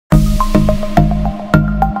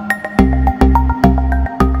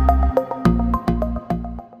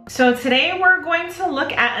So today we're going to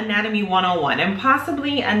look at Anatomy 101 and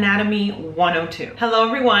possibly Anatomy 102. Hello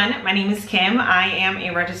everyone, my name is Kim. I am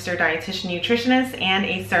a registered dietitian nutritionist and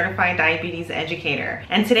a certified diabetes educator.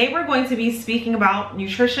 And today we're going to be speaking about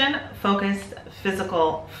nutrition-focused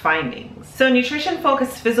physical findings. So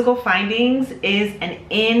nutrition-focused physical findings is an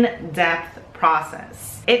in-depth process.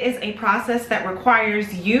 It is a process that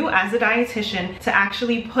requires you as a dietitian to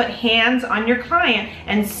actually put hands on your client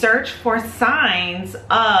and search for signs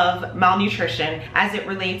of malnutrition as it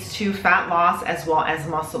relates to fat loss as well as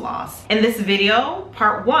muscle loss. In this video,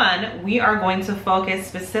 part 1, we are going to focus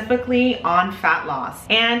specifically on fat loss.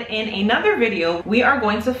 And in another video, we are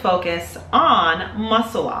going to focus on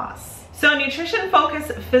muscle loss. So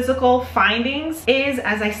nutrition-focused physical findings is,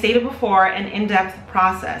 as I stated before, an in-depth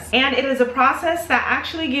process. And it is a process that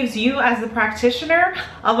actually gives you as the practitioner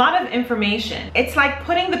a lot of information. It's like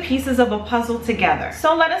putting the pieces of a puzzle together.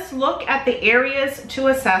 So let us look at the areas to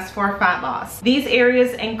assess for fat loss. These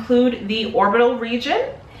areas include the orbital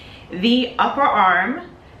region, the upper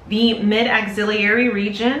arm, the mid-axillary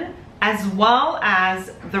region, as well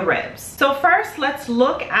as the ribs. So first, let's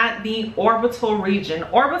look at the orbital region.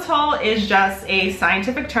 Orbital is just a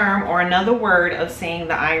scientific term or another word of saying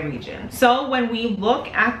the eye region. So when we look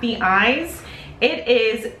at the eyes, it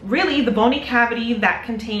is really the bony cavity that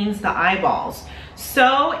contains the eyeballs.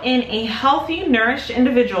 So in a healthy, nourished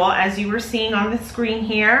individual, as you were seeing on the screen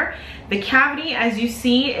here, the cavity, as you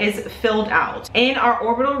see, is filled out. In our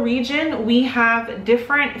orbital region, we have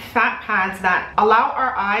different fat pads that allow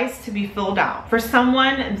our eyes to be filled out. For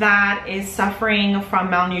someone that is suffering from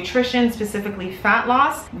malnutrition, specifically fat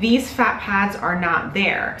loss, these fat pads are not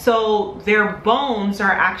there. So their bones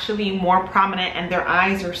are actually more prominent and their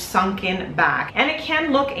eyes are sunken back. And it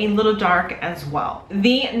can look a little dark as well.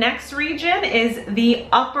 The next region is the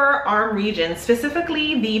upper arm region,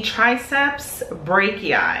 specifically the triceps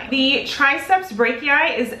brachii. The triceps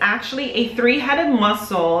brachii is actually a three-headed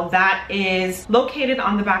muscle that is located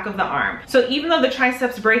on the back of the arm. So even though the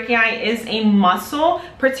triceps brachii is a muscle,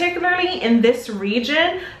 particularly in this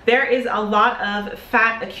region, there is a lot of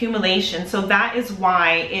fat accumulation. So that is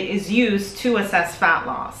why it is used to assess fat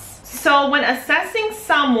loss. So when assessing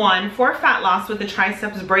someone for fat loss with the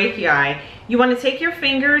triceps brachii, you want to take your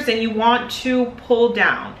fingers and you want to pull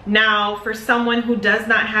down. Now, for someone who does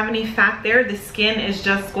not have any fat there, the skin is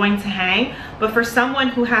just going to hang. But for someone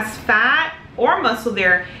who has fat or muscle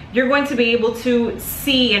there, you're going to be able to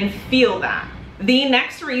see and feel that. The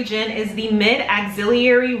next region is the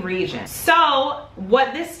mid-axillary region. So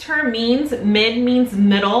what this term means, mid means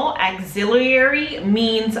middle, axillary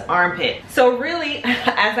means armpit. So really,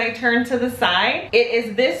 as I turn to the side, it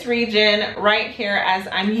is this region right here as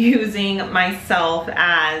I'm using myself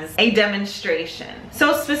as a demonstration.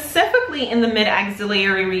 So specifically in the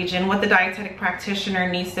mid-axillary region, what the dietetic practitioner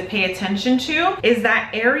needs to pay attention to is that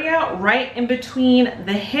area right in between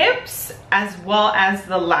the hips as well as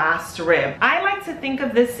the last rib. I like to think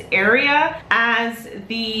of this area as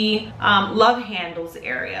the love handles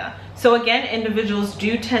area. So again, individuals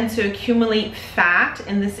do tend to accumulate fat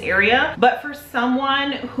in this area, but for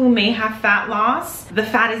someone who may have fat loss, the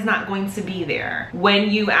fat is not going to be there when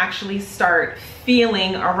you actually start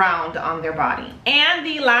feeling around on their body. And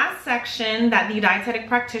the last section that the dietetic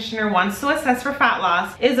practitioner wants to assess for fat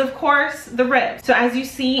loss is, of course, the ribs. So as you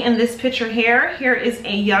see in this picture here is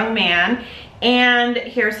a young man and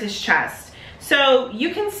here's his chest. So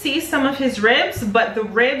you can see some of his ribs, but the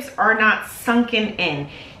ribs are not sunken in.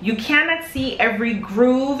 You cannot see every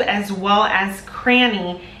groove as well as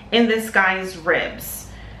cranny in this guy's ribs.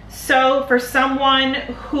 So for someone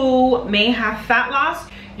who may have fat loss,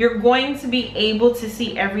 you're going to be able to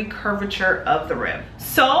see every curvature of the rib.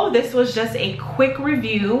 So this was just a quick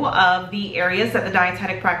review of the areas that the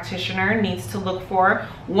dietetic practitioner needs to look for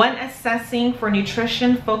when assessing for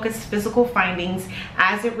nutrition-focused physical findings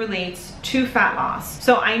as it relates to fat loss.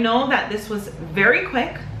 So I know that this was very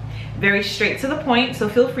quick, very straight to the point, so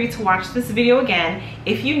feel free to watch this video again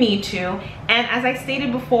if you need to. And as I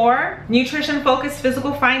stated before, nutrition-focused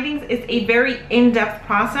physical findings is a very in-depth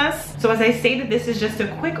process. So as I stated, this is just a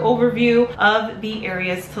quick overview of the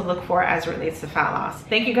areas to look for as it relates to fat loss.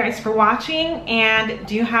 Thank you guys for watching, and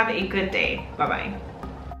do have a good day. Bye-bye.